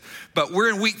But we're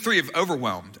in week 3 of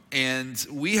Overwhelmed, and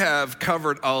we have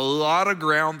covered a lot of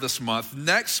ground this month.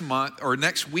 Next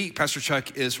week, Pastor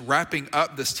Chuck is wrapping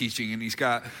up this teaching, and he's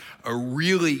got a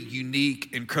really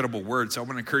unique, incredible word. So I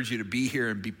want to encourage you to be here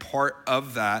and be part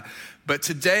of that. But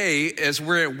today, as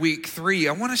we're in week 3,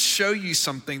 I want to show you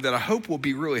something that I hope will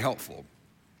be really helpful.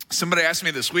 Somebody asked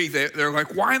me this week, they're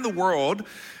like, why in the world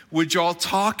would y'all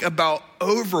talk about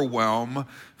overwhelm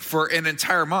for an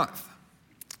entire month?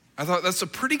 I thought that's a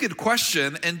pretty good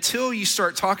question until you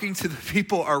start talking to the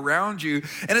people around you.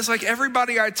 And it's like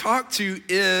everybody I talk to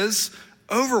is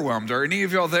overwhelmed. Are any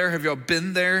of y'all there? Have y'all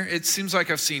been there? It seems like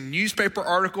I've seen newspaper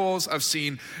articles, I've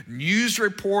seen news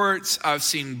reports, I've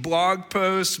seen blog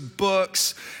posts,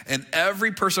 books, and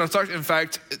every person I've talked to, in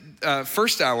fact,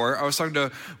 first hour, I was talking to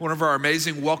one of our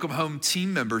amazing Welcome Home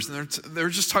team members, and they're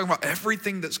just talking about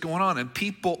everything that's going on, and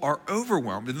people are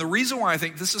overwhelmed. And the reason why I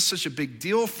think this is such a big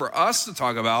deal for us to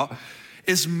talk about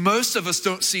is most of us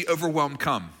don't see overwhelm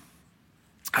come.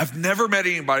 I've never met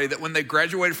anybody that when they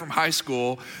graduated from high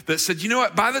school that said, you know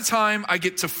what, by the time I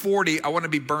get to 40, I want to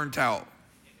be burnt out.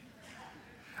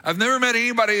 I've never met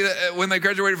anybody that when they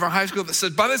graduated from high school that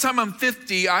said, by the time I'm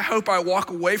 50, I hope I walk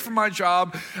away from my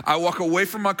job, I walk away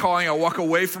from my calling, I walk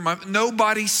away from my...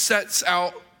 Nobody sets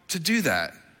out to do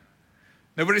that.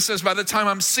 Nobody says, by the time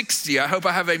I'm 60, I hope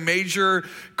I have a major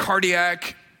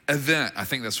cardiac event. I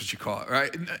think that's what you call it,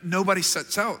 right? Nobody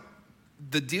sets out.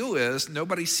 The deal is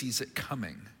nobody sees it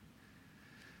coming.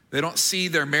 They don't see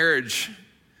their marriage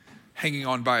hanging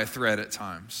on by a thread at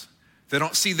times. They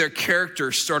don't see their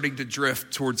character starting to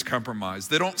drift towards compromise.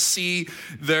 They don't see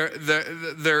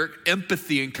their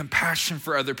empathy and compassion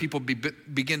for other people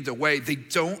begin to wane. They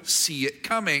don't see it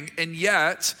coming, and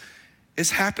yet it's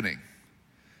happening.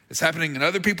 It's happening in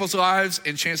other people's lives,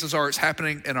 and chances are it's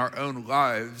happening in our own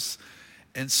lives.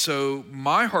 And so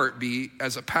my heartbeat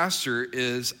as a pastor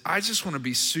is I just want to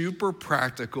be super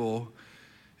practical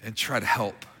and try to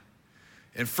help.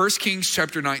 In 1 Kings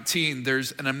chapter 19,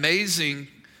 there's an amazing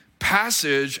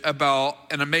passage about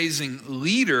an amazing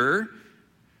leader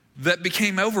that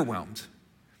became overwhelmed.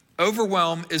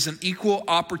 Overwhelm is an equal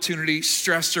opportunity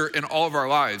stressor in all of our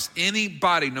lives.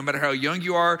 Anybody, no matter how young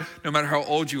you are, no matter how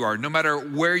old you are, no matter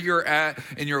where you're at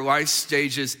in your life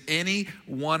stages, any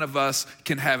one of us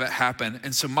can have it happen.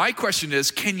 And so my question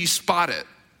is, can you spot it?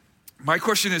 My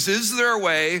question is there a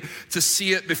way to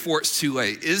see it before it's too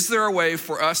late? Is there a way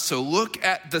for us to look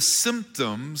at the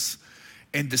symptoms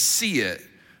and to see it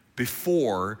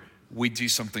before we do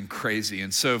something crazy?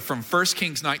 And so from 1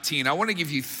 Kings 19, I want to give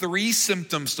you 3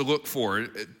 symptoms to look for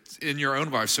in your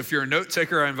own life. So if you're a note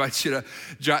taker, I invite you to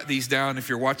jot these down. If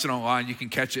you're watching online, you can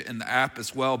catch it in the app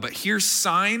as well. But here's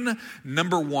sign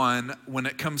number 1 when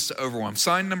it comes to overwhelm.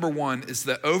 Sign number 1 is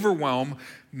that overwhelm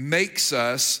makes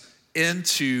us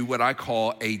into what I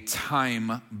call a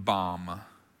time bomb.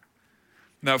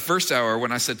 Now, first hour,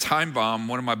 when I said time bomb,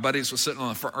 one of my buddies was sitting on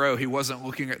the front row. He wasn't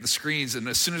looking at the screens. And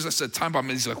as soon as I said time bomb,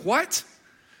 he's like, what?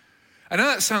 I know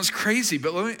that sounds crazy,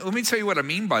 but let me tell you what I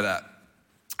mean by that.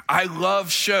 I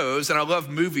love shows and I love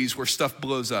movies where stuff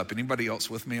blows up. Anybody else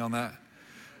with me on that?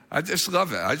 I just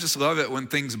love it. I just love it when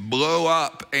things blow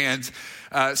up. And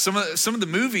some of the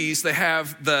movies, they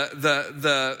have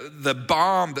the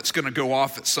bomb that's going to go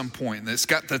off at some point, and it's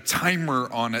got the timer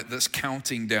on it that's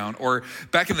counting down. Or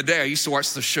back in the day, I used to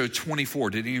watch the show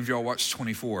 24. Did any of y'all watch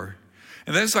 24?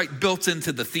 And then it's like built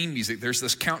into the theme music. There's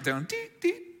this countdown,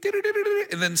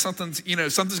 and then something's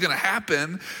going to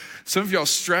happen. Some of y'all's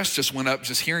stress just went up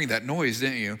just hearing that noise,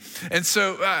 didn't you? And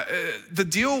so the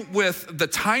deal with the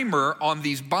timer on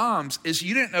these bombs is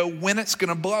you didn't know when it's going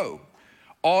to blow.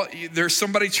 There's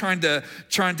somebody trying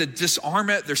to disarm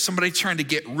it. There's somebody trying to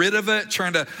get rid of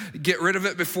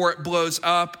it before it blows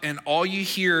up. And all you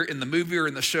hear in the movie or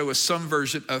in the show is some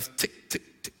version of tick, tick,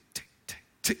 tick, tick, tick,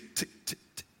 tick, tick, tick,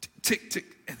 tick, tick, tick.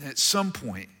 And at some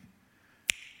point,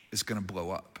 it's going to blow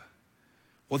up.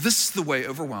 Well, this is the way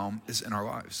overwhelm is in our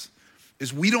lives.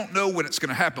 Is we don't know when it's going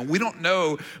to happen. We don't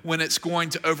know when it's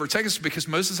going to overtake us because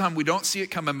most of the time we don't see it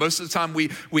coming. Most of the time we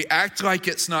act like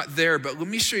it's not there. But let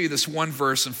me show you this one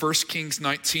verse in 1 Kings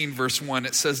 19, verse 1.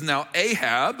 It says, now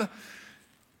Ahab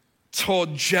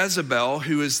told Jezebel,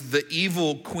 who is the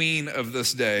evil queen of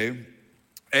this day,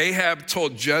 Ahab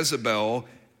told Jezebel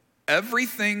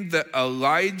everything that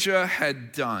Elijah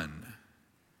had done.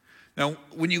 Now,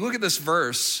 when you look at this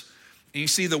verse, and you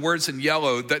see the words in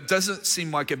yellow, that doesn't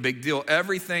seem like a big deal.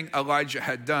 Everything Elijah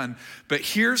had done. But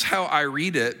here's how I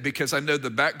read it because I know the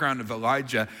background of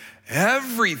Elijah.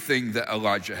 Everything that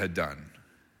Elijah had done.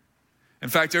 In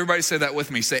fact, everybody say that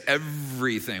with me. Say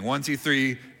everything. 1, 2,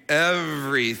 3,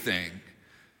 everything.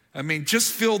 I mean,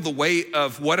 just feel the weight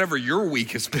of whatever your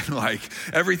week has been like.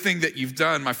 Everything that you've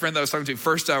done. My friend that I was talking to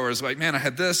first hour was like, man, I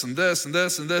had this and this and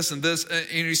this and this and this. And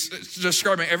he's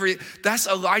describing that's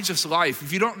Elijah's life.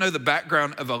 If you don't know the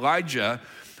background of Elijah,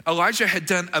 Elijah had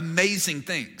done amazing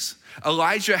things.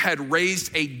 Elijah had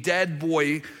raised a dead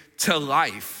boy to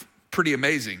life. Pretty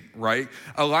amazing, right?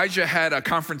 Elijah had a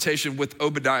confrontation with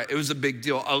Obadiah. It was a big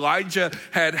deal. Elijah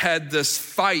had this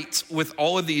fight with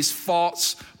all of these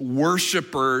false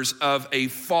worshipers of a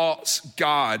false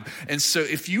God. And so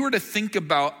if you were to think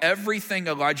about everything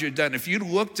Elijah had done, if you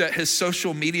looked at his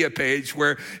social media page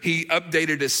where he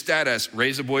updated his status,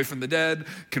 raised a boy from the dead,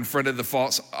 confronted the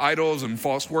false idols and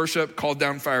false worship, called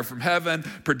down fire from heaven,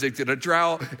 predicted a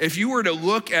drought. If you were to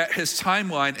look at his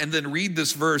timeline and then read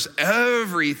this verse,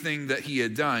 everything that he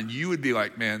had done, you would be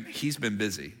like, man, he's been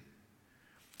busy.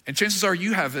 And chances are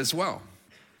you have as well.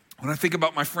 When I think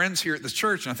about my friends here at this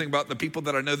church, and I think about the people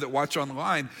that I know that watch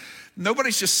online,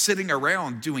 nobody's just sitting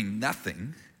around doing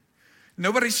nothing.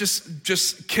 Nobody's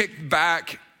just kicked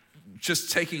back,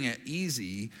 just taking it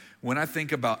easy. When I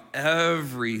think about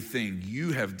everything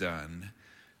you have done,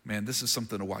 man, this is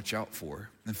something to watch out for.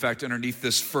 In fact, underneath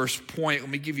this first point, let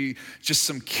me give you just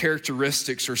some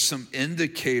characteristics or some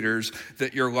indicators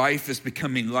that your life is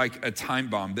becoming like a time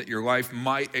bomb, that your life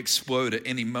might explode at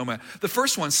any moment. The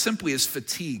first one simply is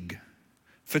fatigue.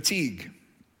 Fatigue.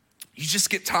 You just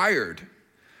get tired.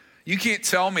 You can't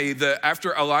tell me that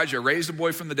after Elijah raised a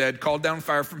boy from the dead, called down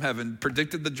fire from heaven,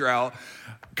 predicted the drought,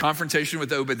 confrontation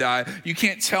with Obadiah, you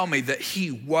can't tell me that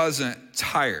he wasn't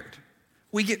tired.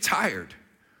 We get tired.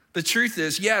 The truth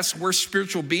is, yes, we're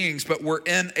spiritual beings, but we're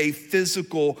in a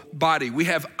physical body. We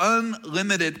have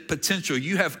unlimited potential.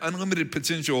 You have unlimited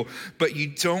potential, but you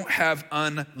don't have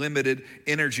unlimited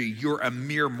energy. You're a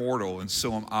mere mortal, and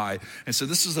so am I. And so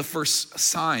this is the first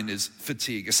sign, is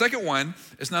fatigue. The second one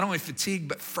is not only fatigue,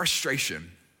 but frustration.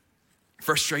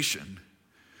 Frustration.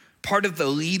 Part of the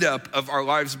lead up of our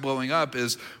lives blowing up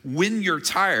is when you're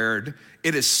tired,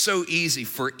 it is so easy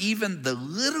for even the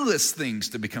littlest things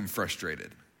to become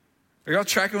frustrated. Are y'all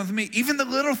tracking with me? Even the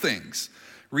little things.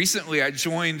 Recently, I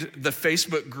joined the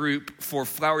Facebook group for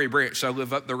Flowery Branch. I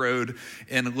live up the road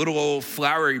in a little old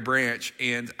Flowery Branch,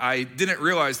 and I didn't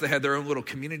realize they had their own little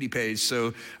community page.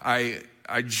 So I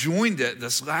joined it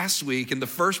this last week, and the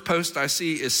first post I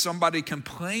see is somebody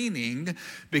complaining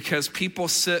because people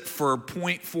sit for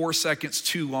 0.4 seconds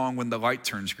too long when the light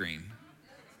turns green.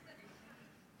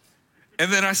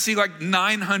 And then I see like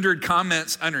 900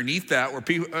 comments underneath that where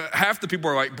people, half the people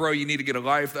are like, bro, you need to get a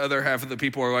life. The other half of the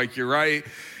people are like, you're right.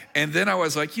 And then I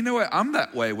was like, you know what? I'm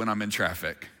that way when I'm in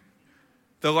traffic.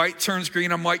 The light turns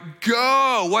green. I'm like,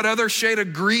 go. What other shade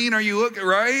of green are you looking,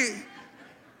 right?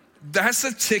 That's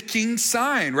a ticking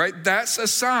sign, right? That's a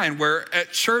sign where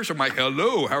at church, I'm like,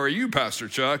 hello, how are you, Pastor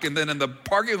Chuck? And then in the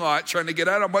parking lot trying to get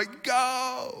out, I'm like,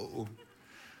 go.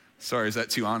 Sorry, is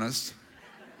that too honest?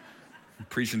 I'm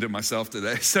preaching to myself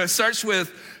today. So it starts with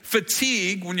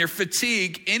fatigue. When you're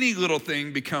fatigued, any little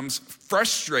thing becomes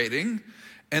frustrating.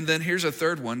 And then here's a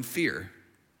third one, fear.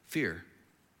 Fear.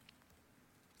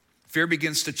 Fear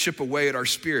begins to chip away at our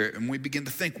spirit, and we begin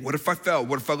to think, what if I fail?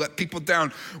 What if I let people down?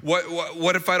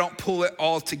 What if I don't pull it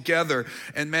all together?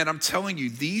 And man, I'm telling you,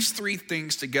 these three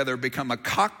things together become a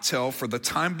cocktail for the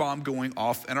time bomb going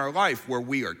off in our life, where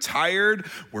we are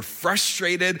tired, we're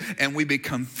frustrated, and we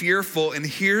become fearful. And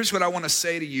here's what I want to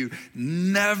say to you.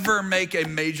 Never make a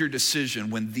major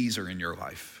decision when these are in your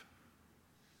life.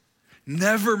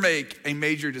 Never make a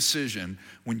major decision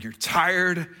when you're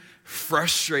tired,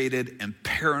 frustrated, and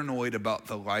paranoid about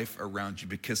the life around you,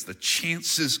 because the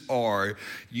chances are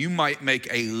you might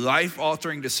make a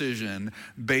life-altering decision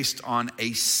based on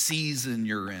a season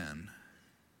you're in.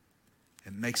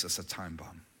 It makes us a time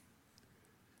bomb.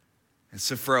 And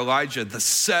so for Elijah, the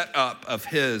setup of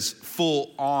his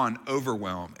full-on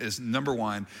overwhelm is, number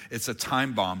one, it's a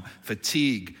time bomb.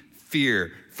 Fatigue,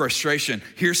 fear, frustration.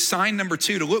 Here's sign number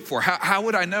two to look for. How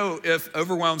would I know if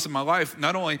overwhelm's in my life?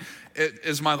 Not only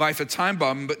is my life a time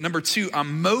bomb, but number two,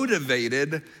 I'm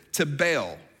motivated to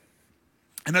bail.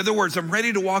 In other words, I'm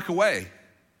ready to walk away.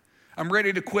 I'm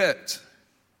ready to quit.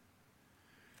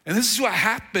 And this is what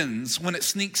happens when it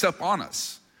sneaks up on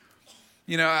us.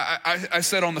 You know, I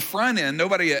said on the front end,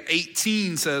 nobody at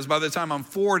 18 says, by the time I'm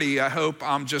 40, I hope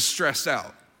I'm just stressed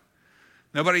out.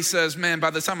 Nobody says, man, by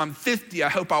the time I'm 50, I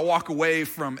hope I walk away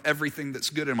from everything that's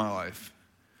good in my life.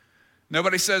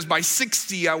 Nobody says, by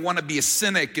 60, I want to be a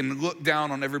cynic and look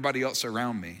down on everybody else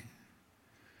around me.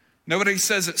 Nobody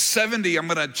says at 70, I'm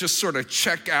going to just sort of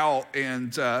check out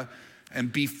and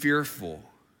be fearful.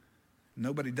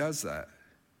 Nobody does that.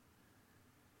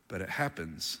 But it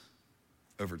happens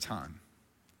over time.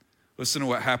 Listen to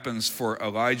what happens for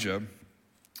Elijah.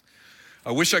 I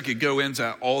wish I could go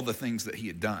into all the things that he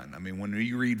had done. I mean, when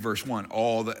you read verse 1,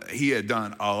 he had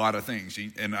done a lot of things.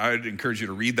 And I'd encourage you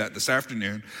to read that this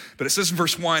afternoon. But it says in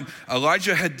verse 1,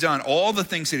 Elijah had done all the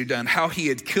things that he'd done, how he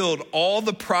had killed all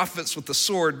the prophets with the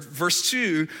sword. Verse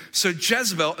 2, so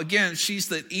Jezebel, again, she's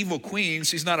the evil queen.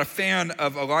 She's not a fan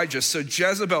of Elijah. So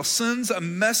Jezebel sends a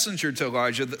messenger to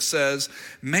Elijah that says,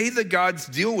 may the gods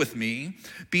deal with me,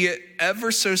 be it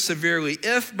ever so severely,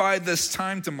 if by this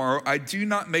time tomorrow I do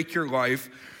not make your life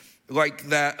like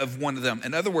that of one of them.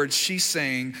 In other words, she's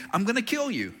saying, I'm going to kill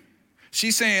you.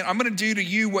 She's saying, I'm going to do to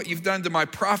you what you've done to my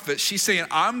prophets. She's saying,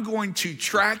 I'm going to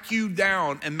track you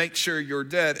down and make sure you're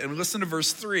dead. And listen to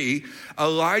verse 3.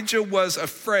 Elijah was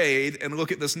afraid, and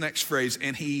look at this next phrase,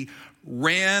 and he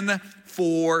ran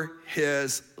for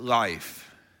his life.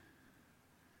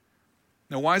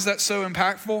 Now, why is that so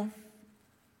impactful?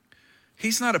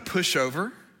 He's not a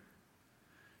pushover.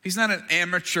 He's not an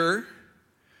amateur.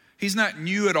 He's not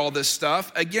new at all this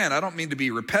stuff. Again, I don't mean to be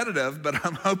repetitive, but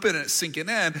I'm hoping it's sinking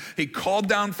in. He called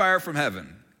down fire from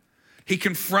heaven. He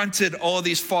confronted all of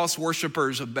these false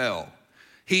worshipers of Baal.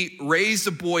 He raised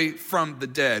a boy from the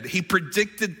dead. He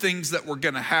predicted things that were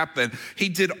going to happen. He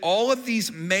did all of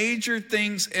these major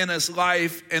things in his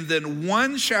life. And then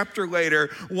one chapter later,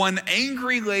 one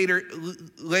angry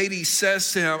lady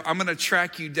says to him, I'm going to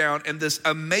track you down. And this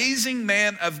amazing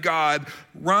man of God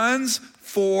runs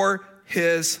for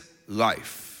his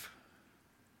life.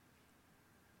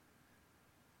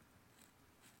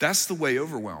 That's the way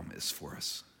overwhelm is for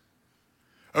us.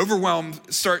 Overwhelm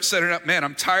starts setting up, man,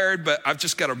 I'm tired, but I've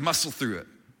just got to muscle through it.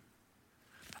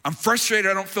 I'm frustrated,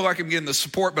 I don't feel like I'm getting the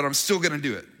support, but I'm still going to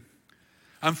do it.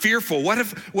 I'm fearful. What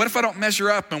if I don't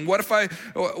measure up? And what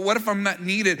if I'm not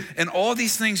needed? And all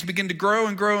these things begin to grow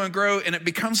and grow and grow, and it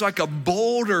becomes like a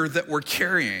boulder that we're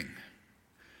carrying.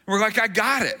 We're like, I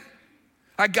got it.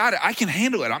 I can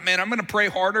handle it. Man, I'm going to pray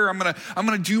harder. I'm going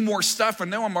to do more stuff. I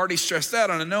know I'm already stressed out,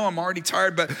 and I know I'm already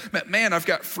tired, but man, I've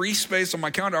got free space on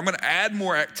my calendar. I'm going to add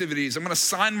more activities. I'm going to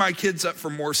sign my kids up for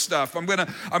more stuff. I'm going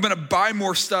to buy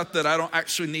more stuff that I don't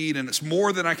actually need, and it's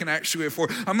more than I can actually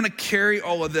afford. I'm going to carry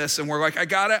all of this, and we're like, I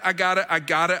got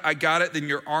it. Then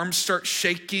your arms start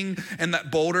shaking, and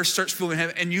that boulder starts feeling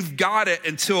heavy, and you've got it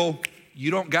until you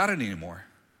don't got it anymore.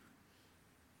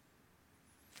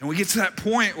 And we get to that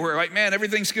point where like, man,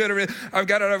 everything's good. I've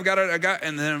got it.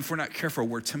 And then if we're not careful,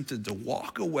 we're tempted to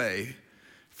walk away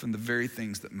from the very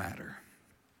things that matter.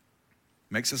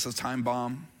 Makes us a time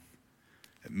bomb.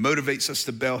 It motivates us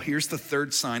to bail. Here's the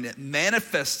third sign. It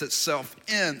manifests itself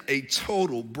in a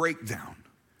total breakdown.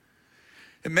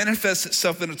 It manifests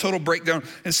itself in a total breakdown.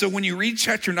 And so when you read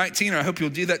chapter 19, and I hope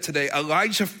you'll do that today,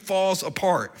 Elijah falls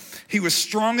apart. He was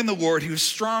strong in the Lord. He was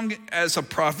strong as a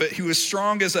prophet. He was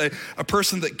strong as a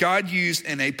person that God used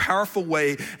in a powerful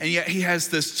way. And yet he has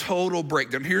this total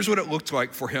breakdown. Here's what it looked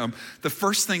like for him. The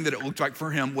first thing that it looked like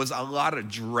for him was a lot of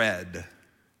dread.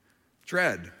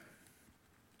 Dread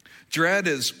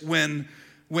is when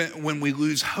we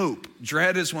lose hope.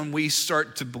 Dread is when we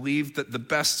start to believe that the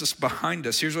best is behind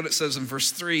us. Here's what it says in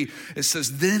verse 3. It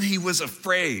says, then he was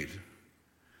afraid.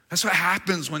 That's what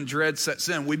happens when dread sets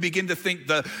in. We begin to think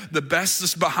the best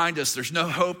is behind us. There's no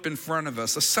hope in front of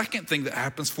us. The second thing that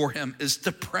happens for him is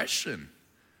depression.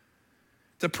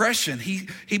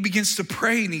 He begins to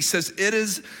pray and he says,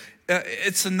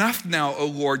 it's enough now, O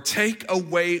Lord. Take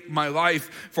away my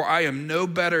life, for I am no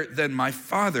better than my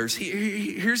fathers.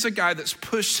 Here's a guy that's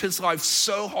pushed his life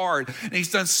so hard, and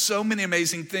he's done so many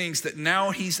amazing things that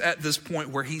now he's at this point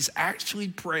where he's actually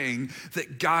praying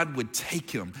that God would take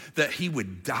him, that he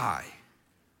would die.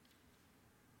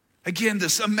 Again,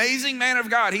 this amazing man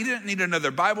of God, he didn't need another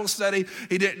Bible study.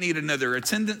 He didn't need another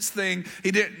attendance thing.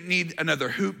 He didn't need another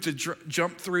hoop to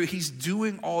jump through. He's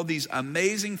doing all these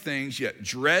amazing things, yet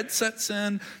dread sets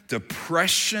in,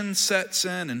 depression sets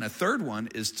in, and the third one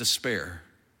is despair.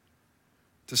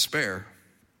 Despair.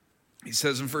 He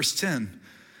says in verse 10,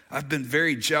 I've been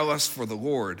very jealous for the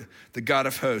Lord, the God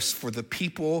of hosts, for the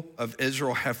people of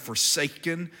Israel have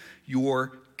forsaken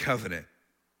your covenant.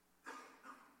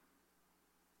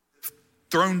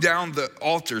 Thrown down the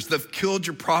altars. They've killed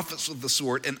your prophets with the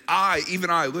sword. And even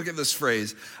I, look at this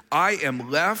phrase, I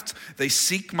am left. They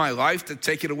seek my life to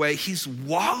take it away. He's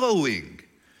wallowing.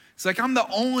 It's like, I'm the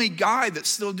only guy that's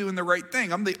still doing the right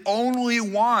thing. I'm the only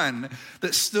one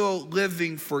that's still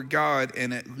living for God.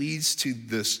 And it leads to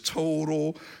this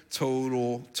total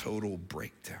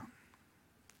breakdown.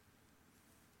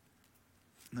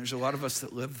 And there's a lot of us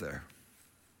that live there.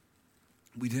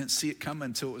 We didn't see it coming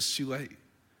until it was too late.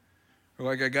 We're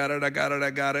like, I got it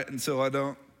until I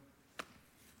don't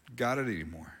got it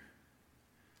anymore.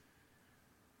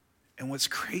 And what's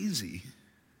crazy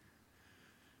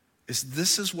is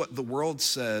this is what the world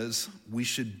says we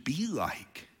should be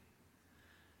like.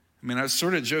 I mean, I was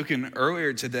sort of joking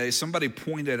earlier today. Somebody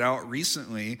pointed out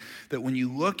recently that when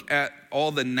you look at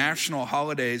all the national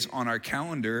holidays on our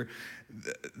calendar,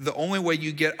 the only way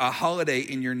you get a holiday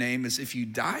in your name is if you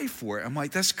die for it. I'm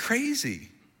like, that's crazy.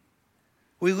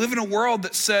 We live in a world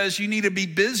that says you need to be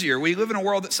busier. We live in a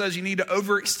world that says you need to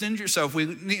overextend yourself. We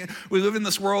live in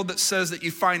this world that says that you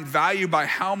find value by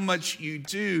how much you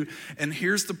do. And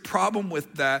here's the problem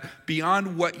with that.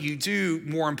 Beyond what you do,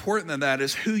 more important than that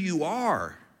is who you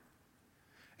are.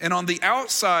 And on the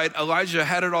outside, Elijah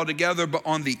had it all together, but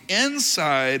on the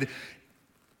inside,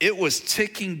 it was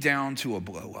ticking down to a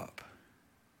blow up.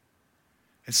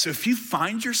 And so if you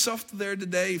find yourself there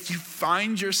today, if you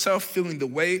find yourself feeling the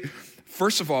weight,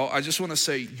 first of all, I just want to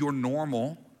say you're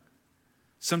normal.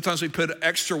 Sometimes we put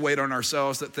extra weight on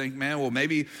ourselves that think, man, well,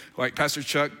 maybe like Pastor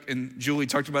Chuck and Julie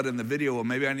talked about in the video, well,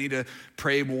 maybe I need to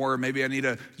pray more. Maybe I need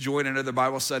to join another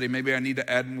Bible study. Maybe I need to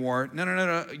add more.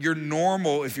 No. You're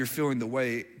normal if you're feeling the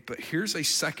weight. But here's a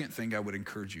second thing I would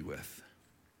encourage you with,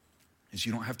 is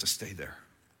you don't have to stay there.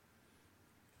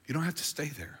 You don't have to stay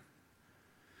there.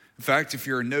 In fact, if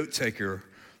you're a note taker,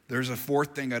 there's a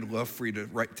fourth thing I'd love for you to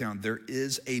write down. There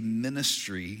is a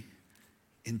ministry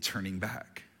in turning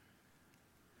back.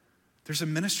 There's a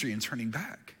ministry in turning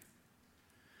back.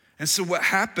 And so what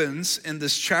happens in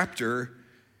this chapter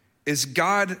is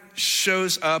God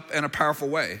shows up in a powerful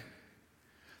way.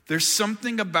 There's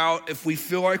something about if we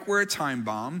feel like we're a time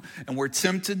bomb and we're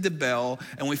tempted to bail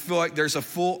and we feel like there's a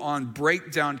full-on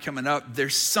breakdown coming up,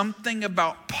 there's something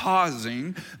about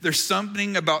pausing, there's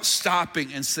something about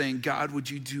stopping and saying, God, would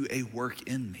you do a work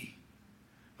in me?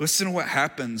 Listen to what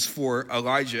happens for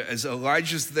Elijah. As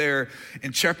Elijah's there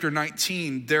in chapter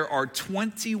 19, there are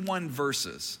 21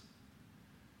 verses.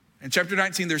 In chapter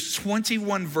 19, there's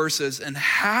 21 verses, and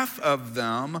half of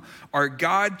them are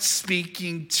God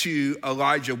speaking to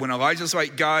Elijah. When Elijah's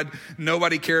like, God,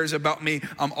 nobody cares about me.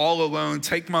 I'm all alone.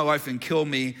 Take my life and kill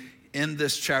me. In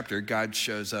this chapter, God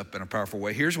shows up in a powerful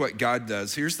way. Here's what God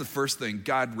does. Here's the first thing.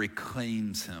 God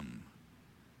reclaims him.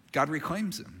 God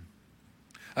reclaims him.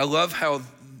 I love how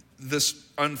this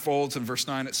unfolds in verse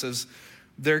 9. It says,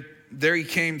 there he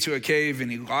came to a cave and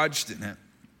he lodged in it.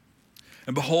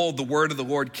 And behold, the word of the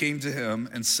Lord came to him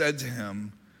and said to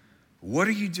him, what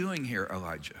are you doing here,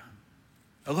 Elijah?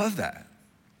 I love that.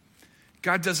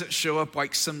 God doesn't show up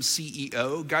like some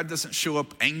CEO. God doesn't show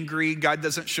up angry. God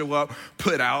doesn't show up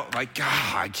put out like,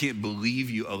 I can't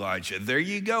believe you, Elijah. There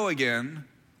you go again.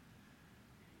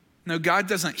 No, God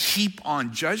doesn't heap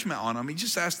on judgment on him. He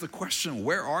just asks the question,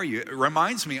 where are you? It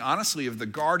reminds me, honestly, of the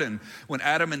garden when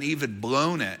Adam and Eve had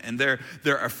blown it, and they're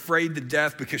afraid to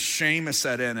death because shame has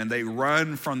set in, and they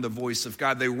run from the voice of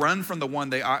God. They run from the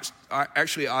one they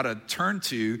actually ought to turn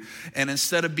to, and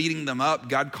instead of beating them up,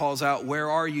 God calls out, where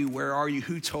are you? Where are you?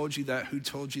 Who told you that? Who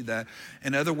told you that?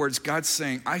 In other words, God's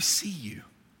saying, I see you.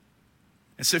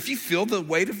 And so if you feel the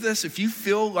weight of this, if you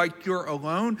feel like you're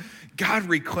alone, God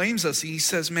reclaims us. He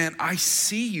says, man, I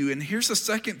see you. And here's the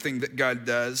second thing that God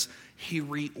does. He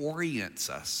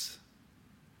reorients us.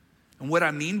 And what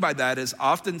I mean by that is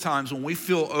oftentimes when we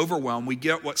feel overwhelmed, we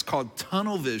get what's called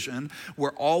tunnel vision,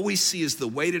 where all we see is the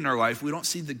weight in our life. We don't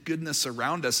see the goodness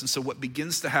around us. And so what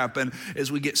begins to happen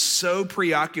is we get so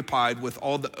preoccupied with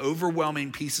all the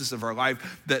overwhelming pieces of our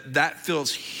life that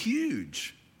feels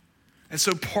huge. And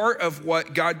so part of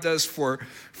what God does for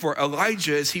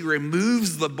Elijah is he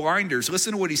removes the blinders.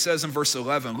 Listen to what he says in verse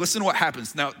 11. Listen to what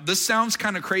happens. Now, this sounds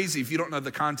kind of crazy if you don't know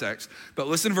the context, but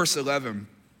listen to verse 11.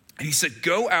 And he said,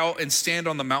 go out and stand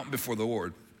on the mountain before the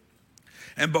Lord.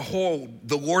 And behold,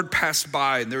 the Lord passed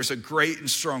by, and there was a great and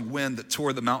strong wind that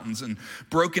tore the mountains and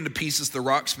broke into pieces the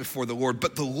rocks before the Lord.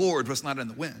 But the Lord was not in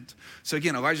the wind. So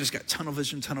again, Elijah's got tunnel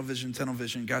vision.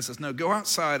 God says, no, go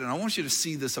outside, and I want you to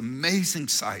see this amazing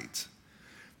sight.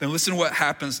 Then listen to what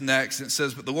happens next. It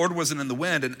says, but the Lord wasn't in the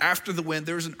wind, and after the wind,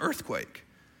 there was an earthquake.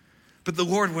 But the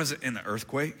Lord wasn't in the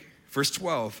earthquake. Verse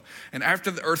 12, and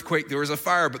after the earthquake, there was a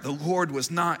fire, but the Lord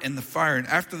was not in the fire. And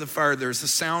after the fire, there was the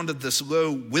sound of this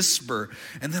low whisper.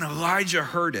 And then Elijah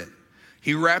heard it.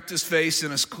 He wrapped his face in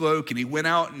his cloak, and he went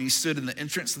out and he stood in the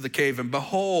entrance of the cave. And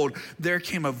behold, there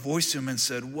came a voice to him and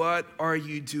said, what are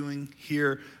you doing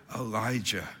here,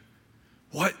 Elijah?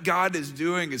 What God is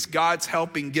doing is God's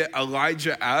helping get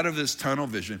Elijah out of this tunnel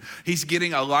vision. He's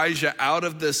getting Elijah out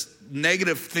of this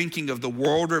negative thinking of the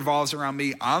world revolves around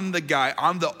me. I'm the guy.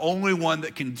 I'm the only one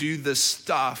that can do this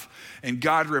stuff. And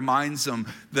God reminds him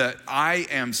that I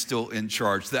am still in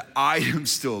charge, that I am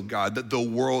still God, that the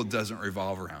world doesn't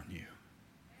revolve around you.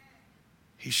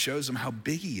 He shows him how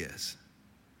big he is.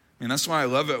 And that's why I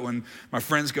love it when my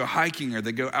friends go hiking or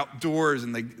they go outdoors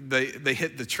and they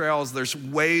hit the trails. There's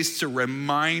ways to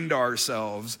remind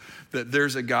ourselves that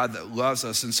there's a God that loves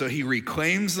us. And so he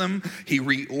reclaims them, he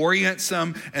reorients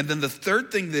them, and then the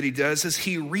third thing that he does is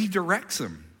he redirects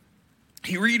them.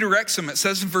 He redirects them. It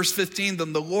says in verse 15,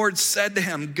 then the Lord said to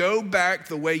him, go back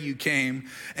the way you came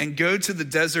and go to the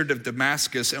desert of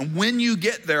Damascus. And when you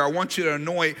get there, I want you to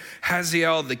anoint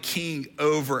Hazael the king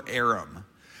over Aram.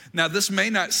 Now, this may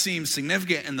not seem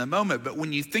significant in the moment, but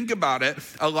when you think about it,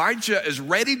 Elijah is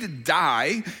ready to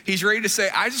die. He's ready to say,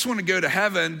 I just want to go to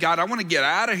heaven. God, I want to get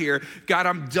out of here. God,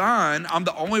 I'm done. I'm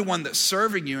the only one that's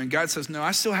serving you. And God says, no,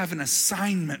 I still have an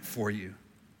assignment for you.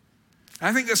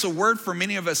 I think that's a word for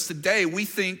many of us today. We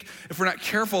think if we're not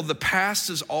careful, the past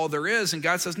is all there is. And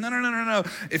God says, no.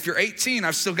 If you're 18,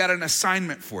 I've still got an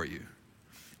assignment for you.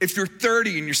 If you're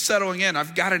 30 and you're settling in,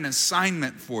 I've got an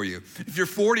assignment for you. If you're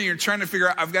 40 and you're trying to figure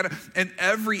out, in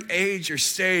every age or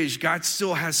stage, God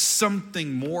still has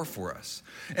something more for us.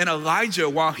 And Elijah,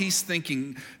 while he's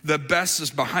thinking the best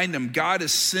is behind him, God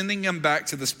is sending him back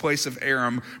to this place of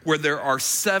Aram where there are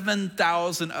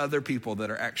 7,000 other people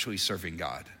that are actually serving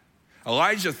God.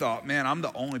 Elijah thought, man, I'm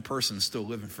the only person still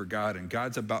living for God, and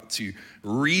God's about to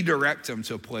redirect him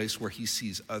to a place where he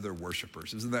sees other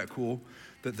worshipers. Isn't that cool?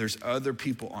 That there's other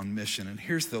people on mission. And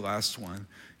here's the last one.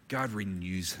 God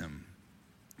renews him.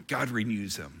 God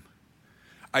renews him.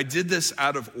 I did this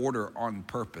out of order on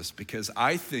purpose because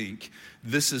I think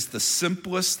this is the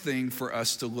simplest thing for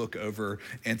us to look over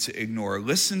and to ignore.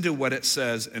 Listen to what it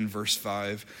says in verse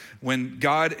 5. When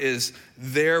God is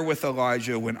there with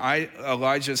Elijah, when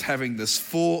Elijah's having this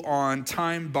full-on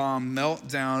time bomb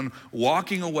meltdown,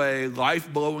 walking away,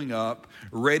 life blowing up,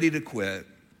 ready to quit,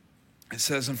 it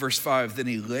says in verse 5, then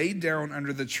he laid down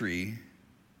under the tree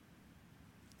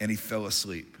and he fell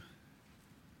asleep.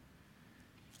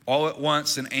 All at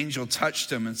once, an angel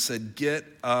touched him and said, get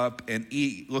up and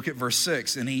eat. Look at verse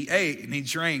 6. And he ate and he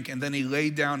drank and then he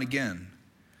laid down again.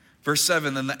 Verse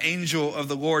 7, then the angel of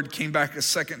the Lord came back a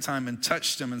second time and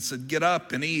touched him and said, get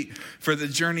up and eat, for the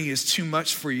journey is too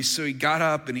much for you. So he got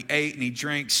up and he ate and he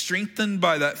drank. Strengthened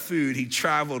by that food, he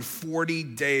traveled 40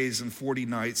 days and 40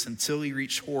 nights until he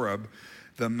reached Horeb,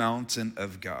 the mountain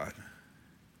of God.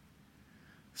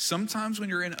 Sometimes when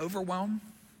you're in overwhelm,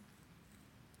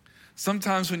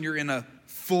 sometimes when you're in a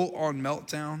full-on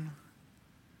meltdown,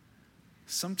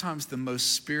 sometimes the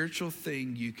most spiritual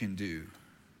thing you can do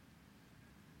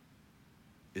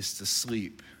is to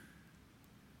sleep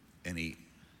and eat.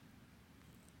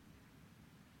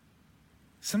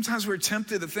 Sometimes we're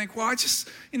tempted to think, well, I've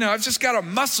just got to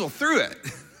muscle through it.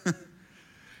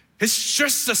 It's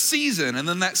just a season, and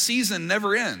then that season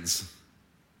never ends.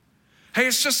 Hey,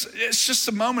 it's just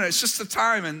a moment. It's just a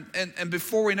time. And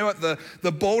before we know it,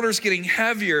 the boulder's getting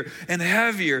heavier and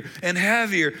heavier and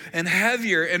heavier and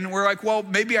heavier. And we're like, well,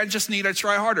 maybe I just need to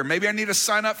try harder. Maybe I need to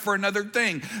sign up for another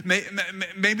thing.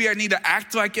 Maybe I need to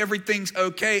act like everything's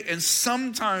okay. And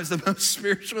sometimes the most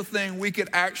spiritual thing we could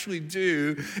actually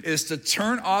do is to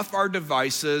turn off our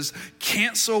devices,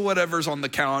 cancel whatever's on the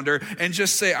calendar, and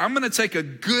just say, I'm going to take a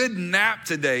good nap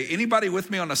today. Anybody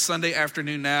with me on a Sunday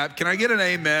afternoon nap? Can I get an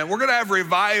amen? We're going to have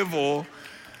revival.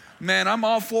 Man, I'm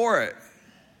all for it.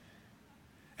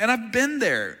 And I've been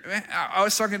there. I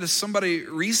was talking to somebody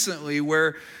recently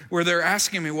where they're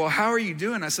asking me, well, how are you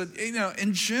doing? I said,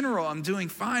 in general, I'm doing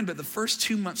fine, but the first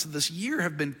 2 months of this year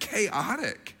have been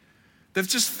chaotic. They've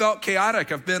just felt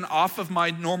chaotic. I've been off of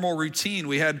my normal routine.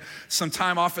 We had some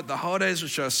time off at the holidays,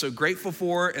 which I was so grateful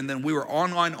for. And then we were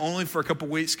online only for a couple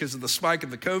weeks because of the spike of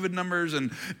the COVID numbers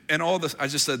and all this. I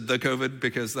just said the COVID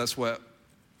because that's what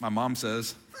my mom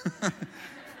says.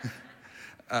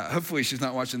 Hopefully she's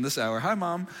not watching this hour. Hi,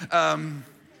 Mom.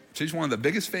 She's one of the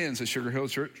biggest fans of Sugar Hill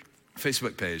Church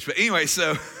Facebook page. But anyway,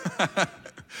 so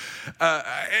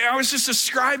I was just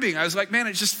describing. I was like, man,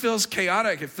 it just feels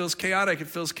chaotic. It feels chaotic. It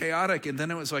feels chaotic. And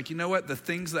then it was like, you know what? The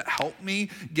things that helped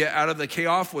me get out of the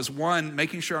chaos was, one,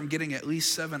 making sure I'm getting at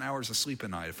least 7 hours of sleep a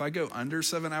night. If I go under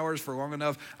 7 hours for long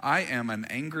enough, I am an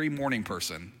angry morning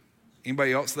person.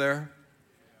 Anybody else there?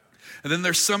 And then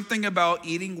there's something about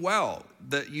eating well,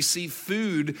 that you see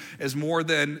food as more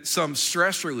than some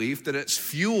stress relief, that it's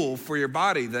fuel for your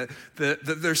body, that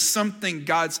there's something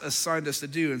God's assigned us to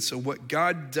do. And so what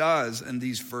God does in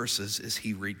these verses is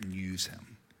he renews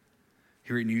him.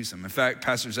 He renews him. In fact,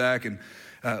 Pastor Zach and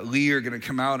Lee are going to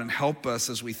come out and help us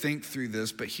as we think through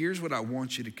this. But here's what I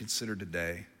want you to consider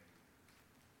today.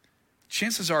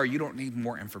 Chances are you don't need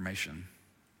more information.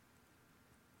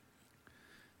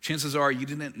 Chances are you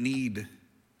didn't need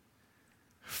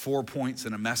 4 points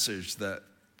in a message that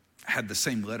had the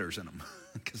same letters in them,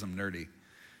 because I'm nerdy.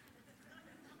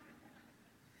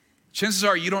 chances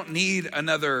are you don't need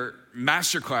another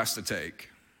masterclass to take.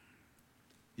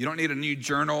 You don't need a new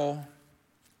journal.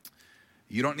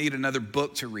 You don't need another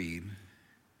book to read.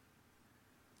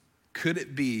 Could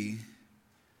it be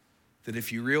that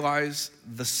if you realize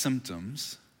the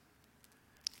symptoms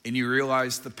and you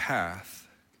realize the path,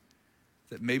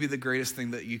 that maybe the greatest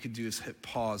thing that you could do is hit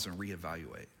pause and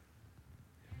reevaluate?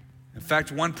 In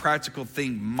fact, one practical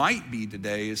thing might be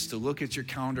today is to look at your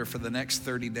calendar for the next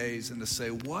 30 days and to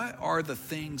say, what are the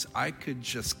things I could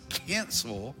just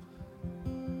cancel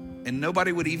and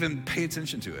nobody would even pay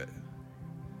attention to it?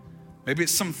 Maybe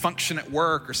it's some function at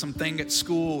work or something at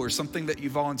school or something that you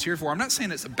volunteered for. I'm not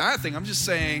saying it's a bad thing. I'm just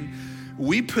saying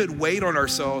we put weight on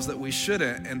ourselves that we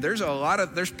shouldn't. And there's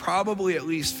probably at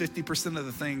least 50% of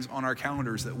the things on our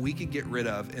calendars that we could get rid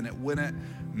of and it wouldn't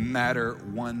matter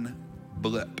one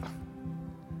blip.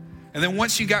 And then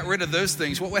once you got rid of those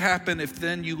things, what would happen if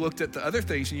then you looked at the other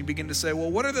things and you begin to say,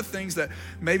 well, what are the things that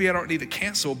maybe I don't need to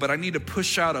cancel, but I need to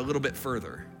push out a little bit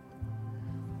further?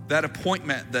 That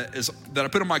appointment that I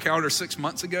put on my calendar 6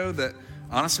 months ago that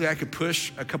honestly I could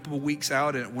push a couple of weeks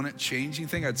out and it wouldn't change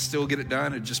anything. I'd still get it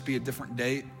done. It'd just be a different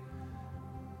date.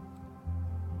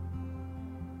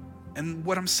 And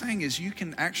what I'm saying is you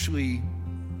can actually,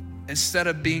 instead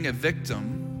of being a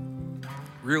victim,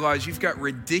 realize you've got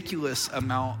ridiculous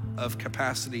amount of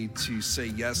capacity to say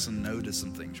yes and no to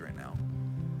some things right now.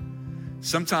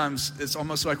 Sometimes it's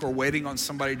almost like we're waiting on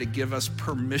somebody to give us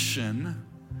permission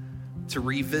to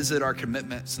revisit our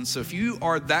commitments. And so if you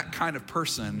are that kind of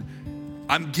person,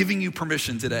 I'm giving you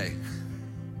permission today.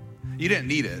 You didn't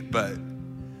need it, but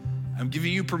I'm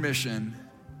giving you permission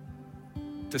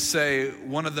to say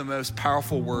one of the most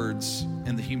powerful words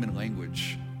in the human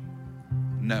language,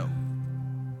 no.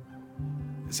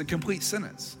 It's a complete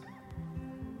sentence.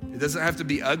 It doesn't have to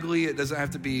be ugly. It doesn't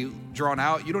have to be drawn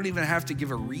out. You don't even have to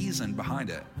give a reason behind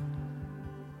it.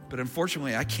 But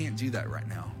unfortunately, I can't do that right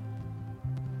now.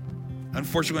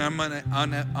 Unfortunately,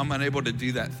 I'm unable to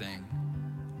do that thing.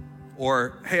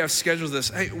 Or, hey, I've scheduled this.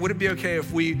 Hey, would it be okay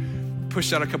if we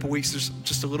pushed out a couple weeks? There's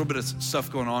just a little bit of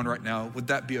stuff going on right now. Would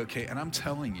that be okay? And I'm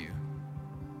telling you,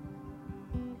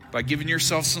 by giving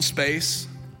yourself some space,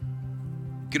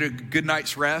 get a good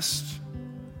night's rest,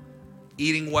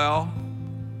 eating well,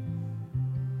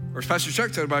 or as Pastor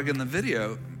Chuck talked about in the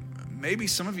video, maybe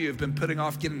some of you have been putting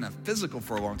off getting a physical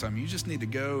for a long time. You just need to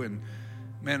go and,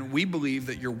 man, we believe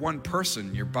that you're one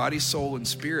person, your body, soul, and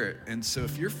spirit. And so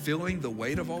if you're feeling the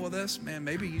weight of all of this, man,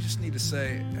 maybe you just need to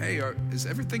say, hey, is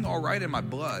everything all right in my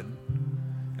blood?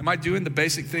 Am I doing the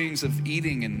basic things of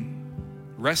eating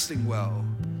and resting well?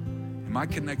 Am I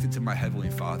connected to my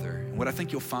Heavenly Father? And what I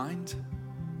think you'll find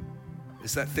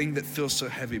is that thing that feels so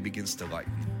heavy begins to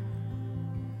lighten.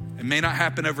 It may not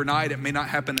happen overnight. It may not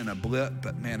happen in a blip,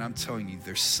 but man, I'm telling you,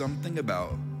 there's something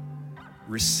about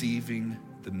receiving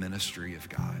the ministry of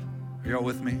God. Are y'all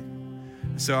with me?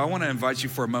 So I want to invite you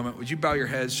for a moment. Would you bow your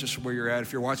heads just where you're at?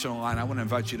 If you're watching online, I want to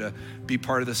invite you to be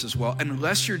part of this as well.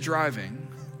 Unless you're driving,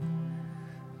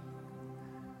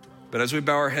 but as we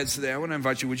bow our heads today, I want to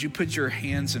invite you, would you put your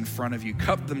hands in front of you,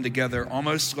 cup them together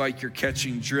almost like you're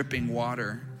catching dripping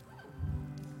water.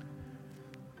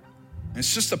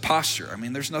 It's just a posture. I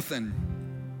mean, there's nothing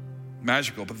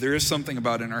magical, but there is something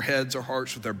about in our heads, our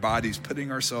hearts, with our bodies,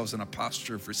 putting ourselves in a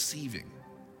posture of receiving.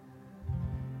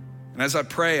 And as I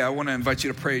pray, I want to invite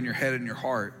you to pray in your head and your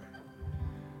heart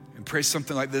and pray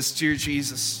something like this. Dear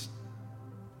Jesus,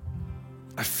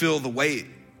 I feel the weight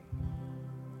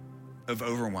of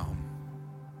overwhelm.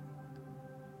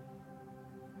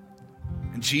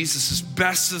 And Jesus, as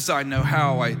best as I know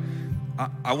how,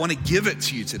 I want to give it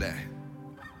to you today.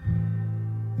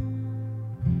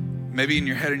 Maybe in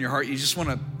your head and your heart, you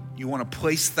want to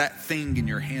place that thing in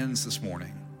your hands this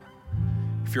morning.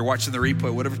 If you're watching the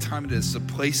replay, whatever time it is, to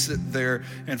place it there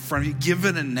in front of you. Give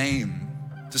it a name.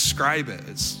 Describe it.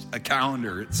 It's a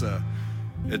calendar. It's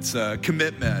a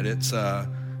commitment. It's I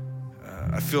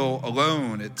feel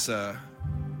alone. It's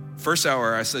first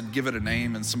hour I said give it a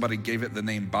name, and somebody gave it the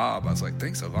name Bob. I was like,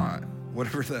 thanks a lot.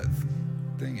 Whatever that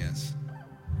thing is.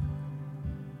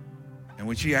 And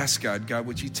would you ask God,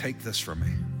 would you take this from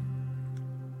me?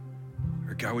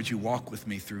 Or God, would you walk with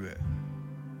me through it?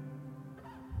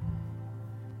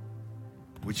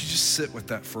 Would you just sit with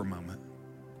that for a moment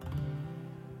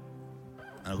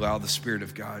and allow the Spirit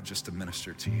of God just to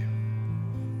minister to you?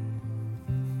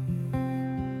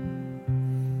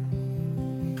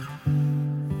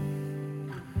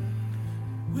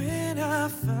 When I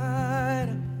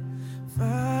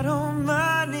fight on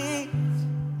my knees,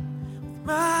 with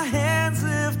my hands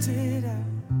lifted up,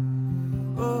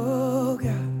 oh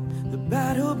God, the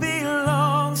battle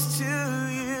belongs to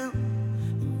you.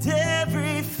 And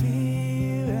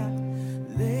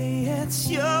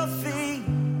your feet,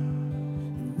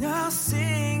 and I'll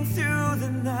sing through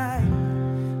the night.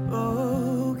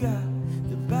 Oh God,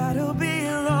 the battle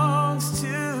belongs to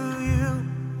you.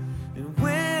 And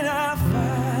when I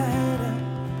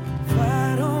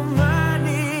fight on my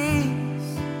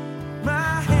knees,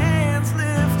 my hands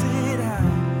lifted high.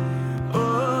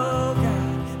 Oh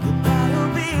God, the battle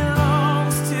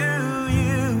belongs to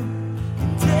you.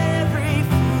 And every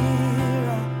fear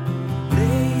I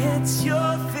lay at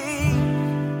your feet,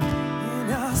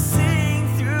 and I'll sing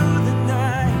through the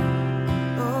night.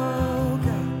 Oh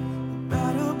God, the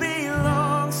battle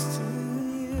belongs to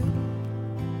you.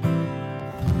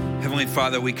 Heavenly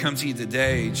Father, we come to you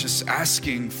today just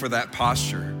asking for that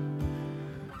posture,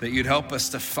 that you'd help us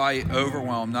to fight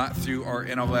overwhelm, not through our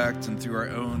intellect and through our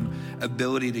own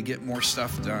ability to get more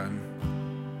stuff done.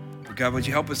 But God, would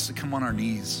you help us to come on our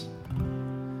knees?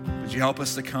 Would you help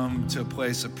us to come to a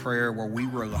place of prayer where we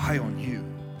rely on you?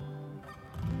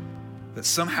 That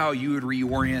somehow you would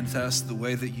reorient us the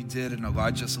way that you did in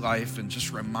Elijah's life and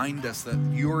just remind us that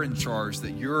you're in charge,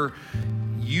 that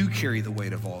you carry the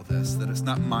weight of all this, that it's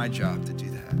not my job to do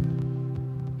that.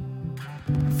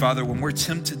 And Father, when we're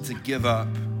tempted to give up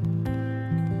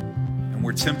and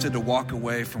we're tempted to walk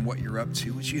away from what you're up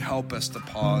to, would you help us to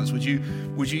pause? Would you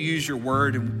use your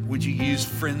word, and would you use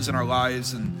friends in our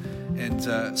lives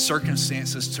and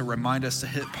circumstances to remind us to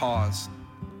hit pause?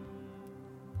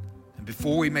 And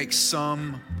before we make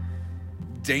some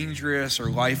dangerous or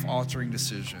life-altering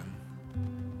decision,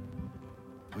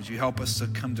 would you help us to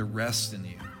come to rest in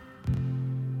you?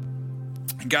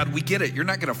 And God, we get it. You're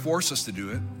not going to force us to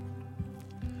do it.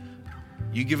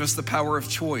 You give us the power of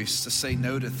choice to say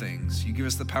no to things. You give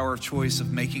us the power of choice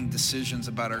of making decisions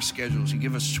about our schedules. You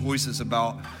give us choices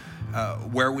about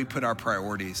where we put our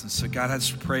priorities. And so God, I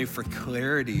just pray for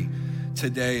clarity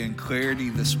today and clarity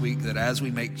this week, that as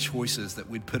we make choices, that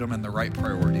we'd put them in the right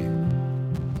priority.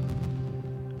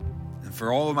 And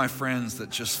for all of my friends that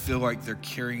just feel like they're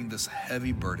carrying this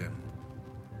heavy burden,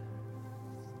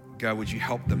 God, would you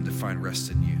help them to find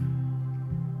rest in you?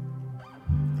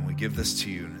 And we give this to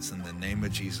you, and it's in the name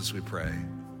of Jesus we pray.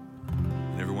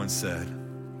 And everyone said,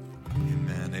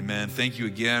 amen, amen. Thank you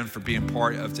again for being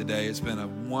part of today. It's been a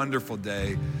wonderful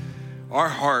day. Our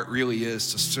heart really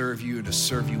is to serve you and to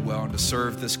serve you well and to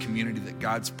serve this community that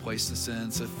God's placed us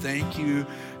in. So thank you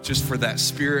just for that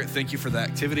spirit. Thank you for the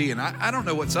activity. And I don't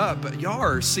know what's up, but y'all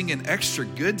are singing extra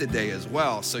good today as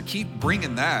well. So keep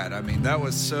bringing that. I mean, that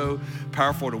was so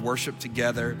powerful to worship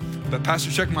together. But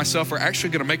Pastor Chuck and myself are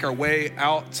actually going to make our way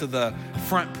out to the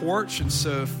front porch. And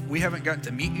so if we haven't gotten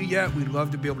to meet you yet, we'd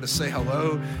love to be able to say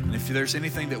hello. And if there's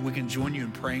anything that we can join you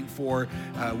in praying for,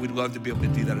 we'd love to be able to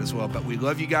do that as well. But we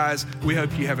love you guys. We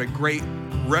hope you have a great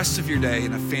rest of your day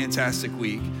and a fantastic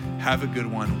week. Have a good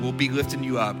one. We'll be lifting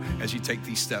you up as you take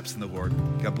these steps in the Lord.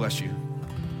 God bless you.